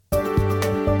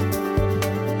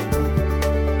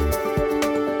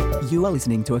You are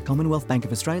listening to a Commonwealth Bank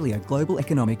of Australia Global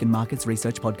Economic and Markets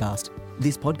Research podcast.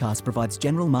 This podcast provides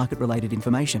general market-related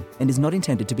information and is not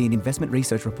intended to be an investment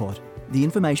research report. The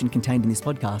information contained in this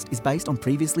podcast is based on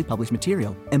previously published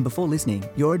material, and before listening,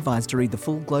 you're advised to read the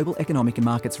full Global Economic and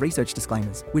Markets Research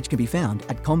disclaimers, which can be found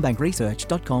at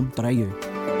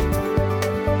commbankresearch.com.au.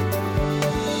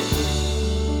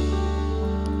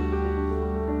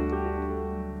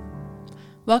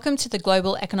 Welcome to the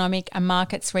Global Economic and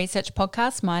Markets Research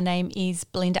Podcast. My name is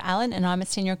Belinda Allen and I'm a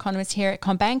Senior Economist here at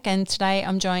CommBank, and today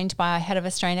I'm joined by our Head of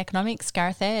Australian Economics,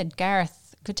 Gareth Aird.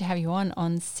 Gareth, good to have you on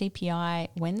CPI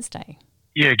Wednesday.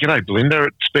 Yeah, g'day Belinda.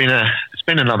 It's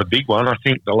been another big one. I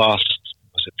think the last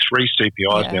three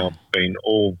CPIs now have been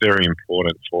all very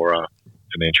important for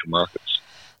financial markets.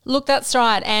 Look, that's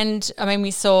right. And I mean, we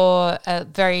saw a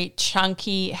very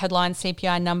chunky headline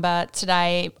CPI number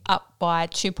today, up by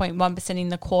 2.1% in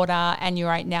the quarter,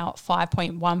 annual rate now at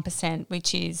 5.1%,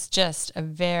 which is just a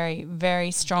very,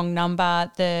 very strong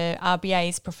number. The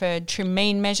RBA's preferred trim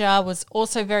mean measure was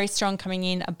also very strong, coming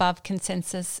in above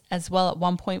consensus as well at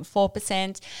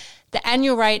 1.4%. The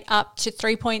annual rate up to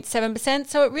 3.7%.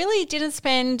 So it really didn't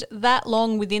spend that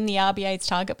long within the RBA's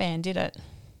target band, did it?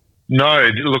 No,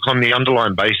 look, on the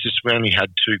underlying basis, we only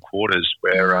had two quarters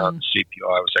where CPI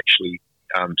was actually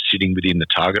sitting within the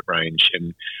target range.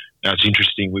 And now it's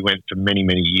interesting, we went for many,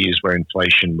 many years where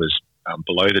inflation was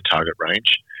below the target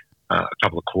range, a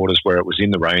couple of quarters where it was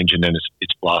in the range, and then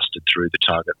it's blasted through the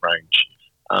target range.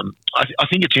 I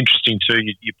think it's interesting too,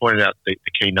 you pointed out the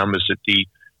key numbers, that the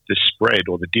spread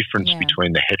or the difference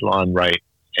between the headline rate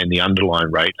and the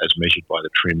underlying rate as measured by the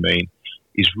trim mean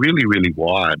is really, really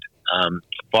wide.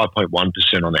 5.1%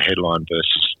 on the headline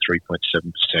versus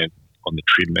 3.7% on the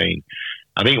trim mean.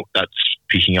 I think that's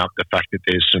picking up the fact that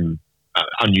there's some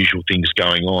unusual things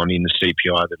going on in the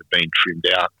CPI that have been trimmed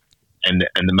out, and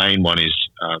the main one is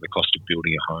the cost of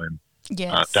building a home.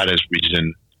 Yes. That has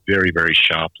risen very, very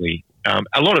sharply.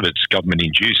 A lot of it's government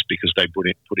induced because they put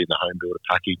in the home builder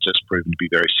package. That's proven to be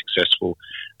very successful.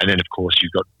 And then, of course,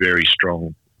 you've got very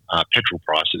strong petrol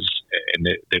prices, and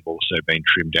they've also been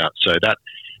trimmed out. So that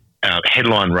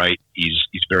headline rate is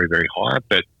very, very high,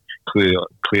 but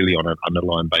clearly on an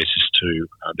underlying basis too,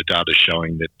 the data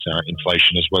showing that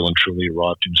inflation has well and truly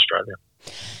arrived in Australia.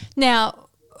 Now,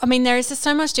 I mean, there is just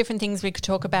so much different things we could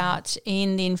talk about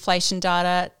in the inflation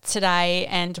data today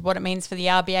and what it means for the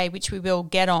RBA, which we will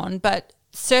get on. But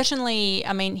certainly,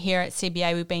 I mean, here at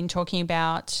CBA, we've been talking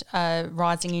about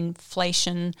rising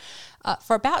inflation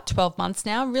for about 12 months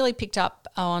now, really picked up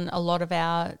on a lot of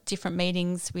our different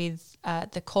meetings with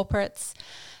the corporates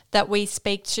that we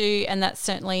speak to, and that's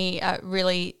certainly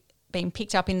really been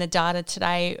picked up in the data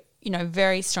today. You know,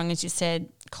 very strong, as you said,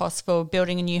 costs for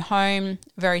building a new home,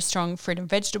 very strong fruit and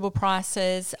vegetable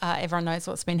prices. Everyone knows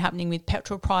what's been happening with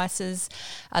petrol prices.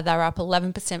 They're up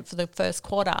 11% for the first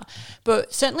quarter.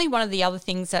 But certainly one of the other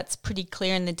things that's pretty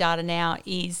clear in the data now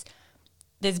is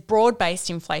there's broad-based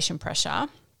inflation pressure.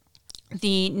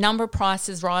 The number of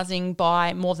prices rising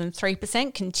by more than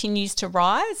 3% continues to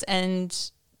rise,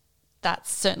 and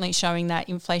that's certainly showing that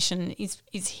inflation is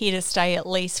here to stay at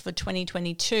least for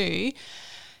 2022.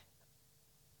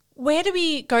 Where do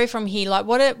we go from here? Like,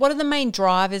 what are the main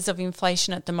drivers of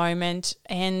inflation at the moment,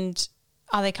 and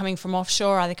are they coming from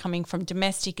offshore? Are they coming from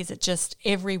domestic? Is it just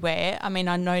everywhere? I mean,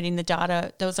 I note in the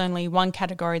data there was only one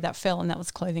category that fell, and that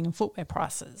was clothing and footwear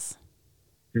prices.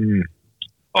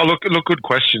 Oh, look, good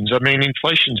questions. I mean,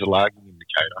 inflation's a lagging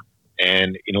indicator,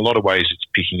 and in a lot of ways it's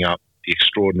picking up the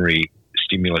extraordinary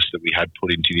stimulus that we had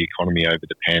put into the economy over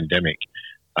the pandemic.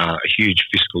 A huge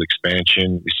fiscal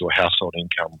expansion. We saw household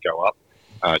income go up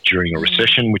during a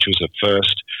recession, which was a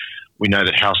first. We know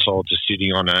that households are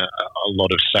sitting on a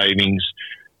lot of savings.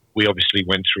 We obviously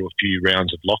went through a few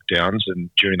rounds of lockdowns, and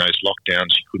during those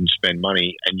lockdowns you couldn't spend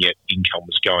money, and yet income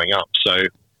was going up. So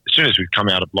as soon as we've come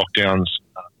out of lockdowns,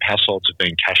 households have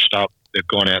been cashed up. They've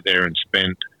gone out there and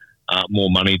spent more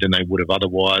money than they would have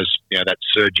otherwise. You know, that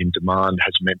surge in demand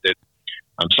has meant that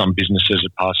some businesses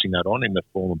are passing that on in the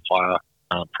form of higher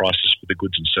prices for the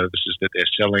goods and services that they're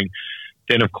selling.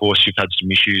 Then, of course, you've had some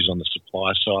issues on the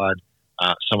supply side.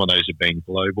 Some of those have been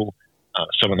global.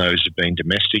 Some of those have been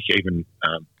domestic. Even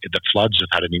the floods have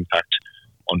had an impact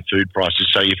on food prices.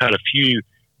 So you've had a few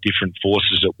different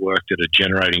forces at work that are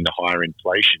generating the higher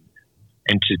inflation.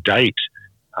 And to date,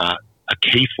 a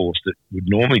key force that would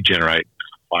normally generate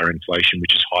higher inflation,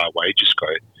 which is higher wages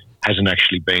growth, hasn't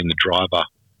actually been the driver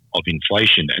of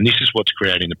inflation. And this is what's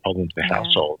creating the problem for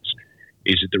households,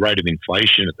 is that the rate of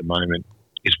inflation at the moment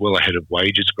is well ahead of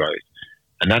wages growth.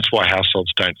 And that's why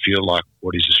households don't feel like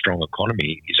what is a strong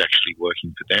economy is actually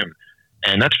working for them.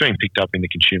 And that's being picked up in the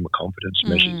consumer confidence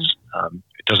measures.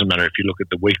 It doesn't matter if you look at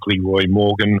the weekly Roy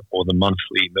Morgan or the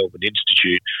monthly Melbourne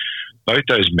Institute, both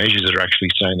those measures are actually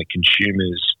saying that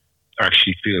consumers are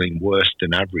actually feeling worse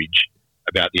than average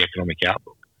about the economic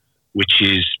outlook, which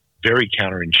is very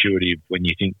counterintuitive when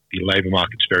you think the labour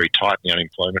market's very tight and the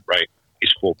unemployment rate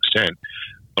is 4%.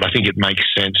 But I think it makes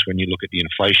sense when you look at the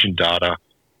inflation data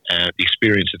and the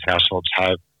experience that households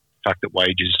have, the fact that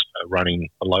wages are running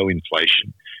below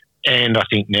inflation. And I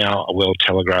think now a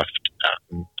well-telegraphed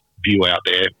view out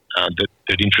there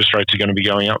that interest rates are going to be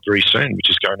going up very soon, which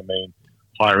is going to mean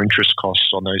higher interest costs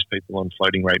on those people on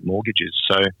floating rate mortgages.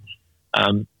 So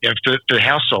for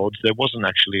households, there wasn't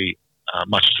actually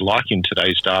much to like in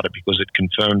today's data because it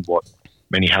confirmed what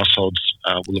many households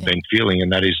will have been feeling,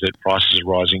 and that is that prices are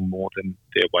rising more than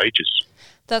their wages.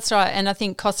 That's right. And I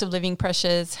think cost of living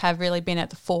pressures have really been at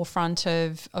the forefront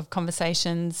of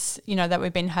conversations, that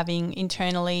we've been having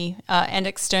internally and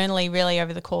externally really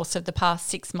over the course of the past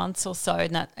 6 months or so.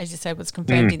 And that, as you said, was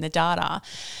confirmed in the data.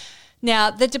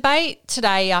 Now, the debate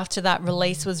today after that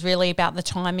release was really about the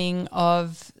timing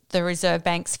of the Reserve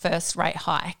Bank's first rate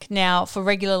hike. Now, for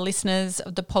regular listeners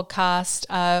of the podcast,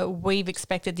 we've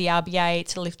expected the RBA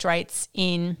to lift rates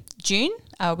in June.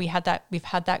 We've had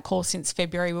that call since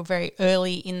February. We're very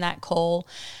early in that call,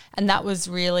 and that was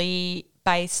really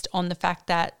based on the fact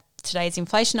that today's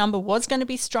inflation number was going to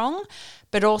be strong,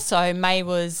 but also May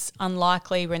was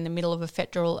unlikely. We're in the middle of a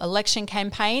federal election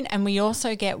campaign, and we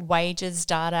also get wages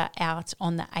data out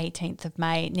on the 18th of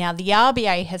May. Now, the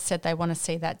RBA has said they want to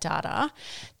see that data.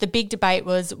 The big debate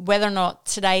was whether or not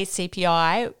today's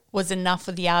CPI was enough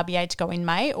for the RBA to go in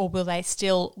May, or will they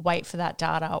still wait for that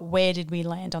data? Where did we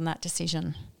land on that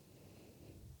decision?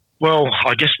 Well,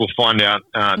 I guess we'll find out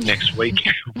next week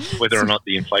whether or not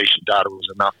the inflation data was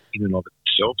enough in and of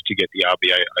itself to get the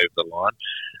RBA over the line.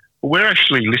 But we're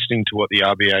actually listening to what the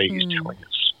RBA is telling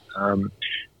us.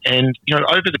 And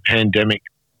over the pandemic,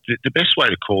 the best way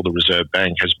to call the Reserve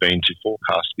Bank has been to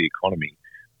forecast the economy,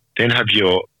 then have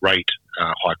your rate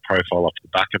hike profile off the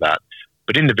back of that.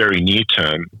 But in the very near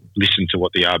term, listen to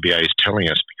what the RBA is telling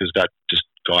us, because that just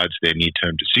guides their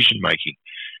near-term decision-making.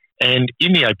 And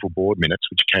in the April board minutes,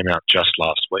 which came out just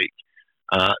last week,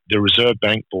 the Reserve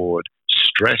Bank board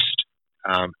stressed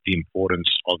the importance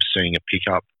of seeing a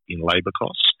pickup in labour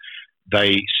costs.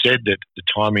 They said that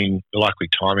the likely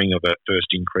timing of a first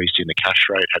increase in the cash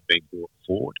rate had been brought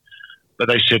forward, but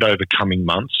they said over coming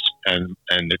months, and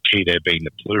the key there being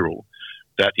the plural,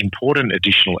 that important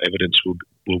additional evidence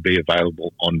will be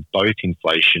available on both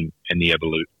inflation and the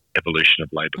evolution of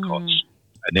labour costs.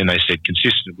 And then they said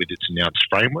consistent with its announced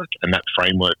framework, and that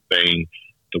framework being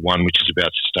the one which is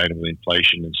about sustainable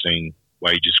inflation and seeing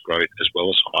wages growth as well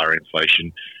as higher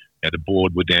inflation. Now, the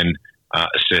board would then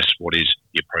assess what is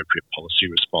the appropriate policy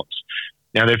response.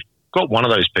 Now, they've got one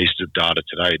of those pieces of data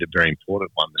today, the very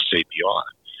important one, the CPI.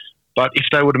 But if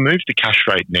they were to move the cash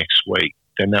rate next week,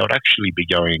 then they would actually be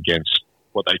going against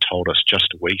what they told us just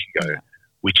a week ago,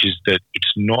 which is that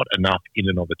it's not enough in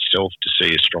and of itself to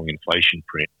see a strong inflation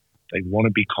print. They want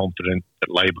to be confident that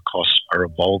labour costs are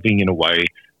evolving in a way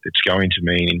that's going to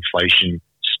mean inflation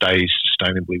stays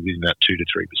sustainably within that 2 to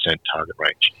 3% target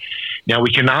range. Now, we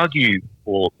can argue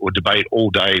or debate all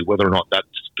day whether or not that's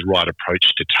the right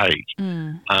approach to take.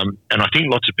 And I think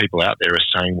lots of people out there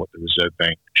are saying what the Reserve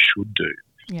Bank should do.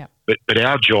 Yeah. But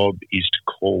our job is to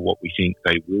call what we think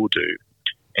they will do.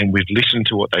 And we've listened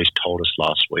to what they told us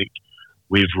last week.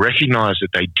 We've recognised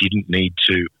that they didn't need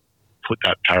to put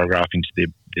that paragraph into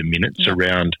their minutes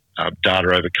around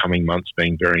data over coming months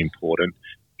being very important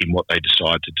in what they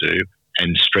decide to do,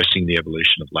 and stressing the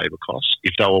evolution of labour costs.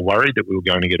 If they were worried that we were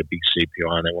going to get a big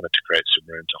CPI and they wanted to create some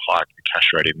room to hike the cash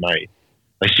rate in May,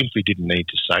 they simply didn't need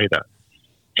to say that.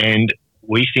 And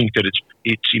we think that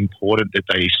it's important that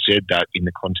they said that in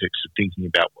the context of thinking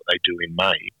about what they do in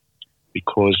May,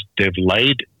 because they've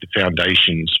laid the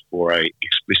foundations for a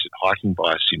explicit hiking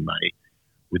bias in May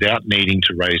without needing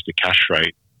to raise the cash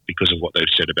rate because of what they've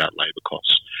said about labour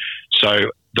costs.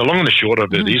 So the long and the short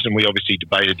of it is, and we obviously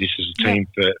debated this as a team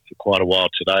for quite a while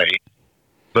today,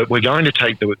 but we're going to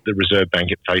take the Reserve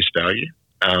Bank at face value.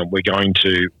 We're going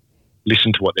to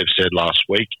listen to what they've said last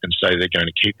week and say they're going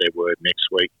to keep their word next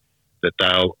week, that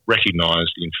they'll recognise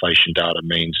the inflation data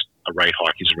means a rate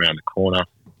hike is around the corner,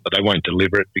 but they won't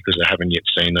deliver it because they haven't yet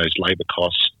seen those labour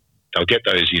costs. They'll get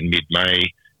those in mid-May.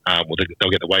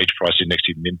 They'll get the wage price index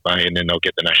in mid-May, and then they'll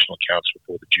get the national accounts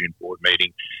before the June board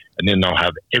meeting, and then they'll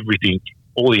have everything,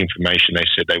 all the information they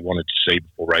said they wanted to see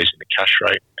before raising the cash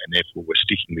rate, and therefore we're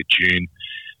sticking with June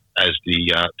as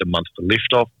the month for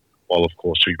lift-off, while of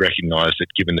course we recognise that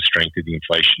given the strength of the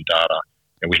inflation data,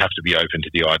 we have to be open to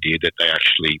the idea that they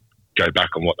actually go back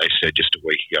on what they said just a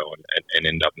week ago and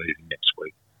end up moving next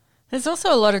week. There's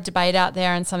also a lot of debate out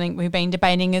there, and something we've been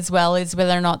debating as well is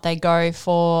whether or not they go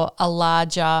for a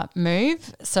larger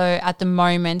move. So at the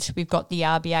moment, we've got the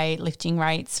RBA lifting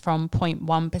rates from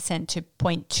 0.1% to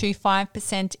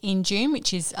 0.25% in June,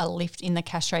 which is a lift in the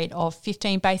cash rate of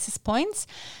 15 basis points.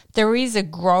 There is a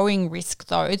growing risk,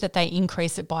 though, that they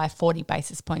increase it by 40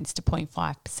 basis points to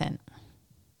 0.5%.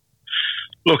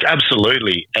 Look,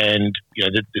 absolutely. And,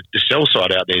 the sell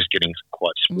side out there is getting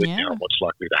quite split now on what's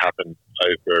likely to happen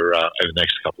over the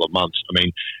next couple of months. I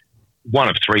mean, one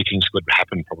of three things could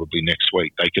happen probably next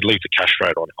week. They could leave the cash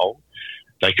rate on hold.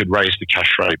 They could raise the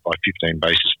cash rate by 15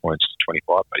 basis points to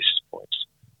 25 basis points.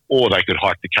 Or they could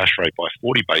hike the cash rate by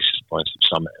 40 basis points, as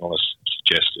some analysts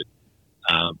suggested.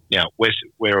 Now,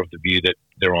 we're of the view that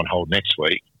they're on hold next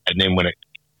week. And then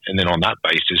on that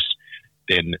basis,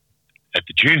 then at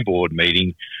the June board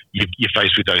meeting, you're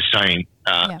faced with those same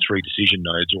three decision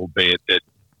nodes, albeit that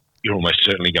you're almost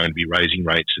certainly going to be raising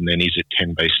rates. And then is it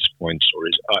 10 basis points or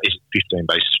is it 15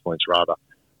 basis points rather,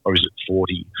 or is it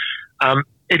 40?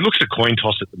 It looks a coin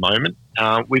toss at the moment.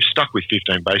 We've stuck with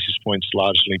 15 basis points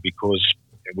largely because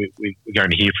we're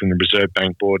going to hear from the Reserve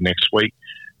Bank board next week.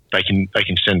 They can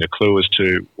send a clue as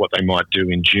to what they might do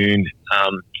in June.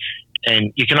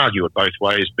 And you can argue it both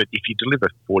ways, but if you deliver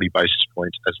 40 basis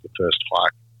points as the first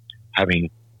hike, having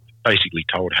basically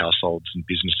told households and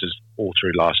businesses all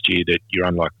through last year that you're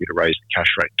unlikely to raise the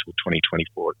cash rate until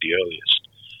 2024 at the earliest,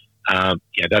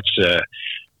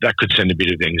 that could send a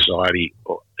bit of anxiety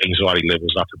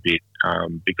levels up a bit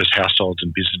because households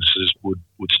and businesses would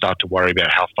start to worry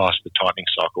about how fast the tightening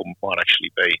cycle might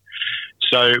actually be.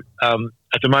 So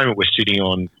at the moment, we're sitting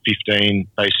on 15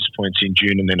 basis points in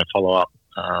June and then a follow-up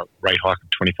rate hike of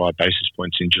 25 basis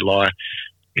points in July.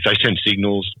 If they send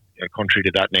signals contrary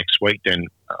to that next week, then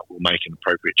we'll make an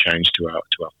appropriate change to our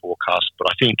forecast. But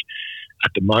I think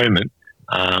at the moment,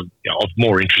 of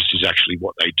more interest is actually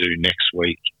what they do next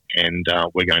week, and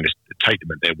we're going to take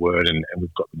them at their word, and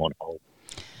we've got them on hold.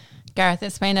 Gareth,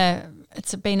 it's been an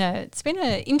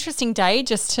interesting day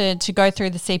just to go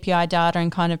through the CPI data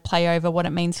and kind of play over what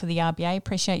it means for the RBA.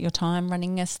 Appreciate your time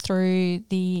running us through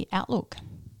the outlook.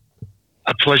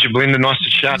 A pleasure, Belinda. Nice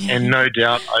to chat. And no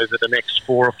doubt over the next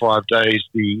 4 or 5 days,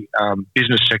 the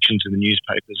business sections in the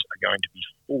newspapers are going to be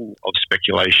full of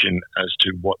speculation as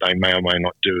to what they may or may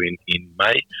not do in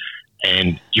May.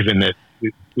 And given that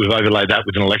we've overlaid that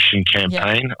with an election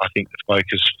campaign, I think the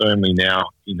focus firmly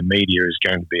now in the media is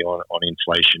going to be on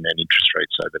inflation and interest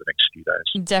rates over the next few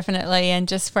days. Definitely. And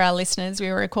just for our listeners,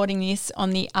 we were recording this on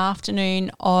the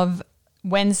afternoon of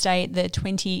Wednesday, the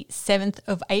 27th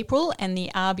of April, and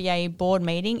the RBA board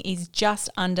meeting is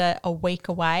just under a week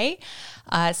away.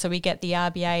 So we get the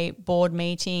RBA board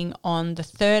meeting on the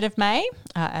 3rd of May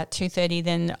at 2:30.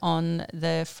 Then on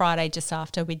the Friday just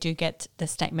after, we do get the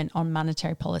statement on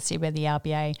monetary policy where the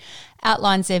RBA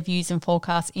outlines their views and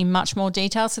forecasts in much more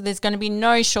detail. So there's going to be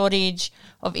no shortage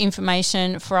of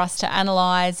information for us to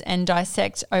analyse and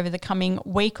dissect over the coming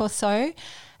week or so.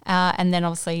 And then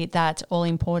obviously that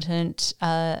all-important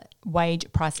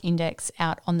wage price index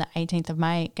out on the 18th of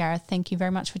May. Gareth, thank you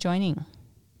very much for joining.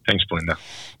 Thanks, Belinda.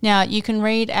 Now, you can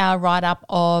read our write-up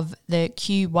of the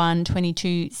Q1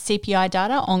 22 CPI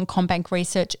data on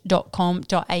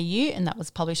CommBankResearch.com.au, and that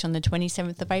was published on the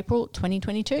 27th of April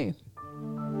 2022.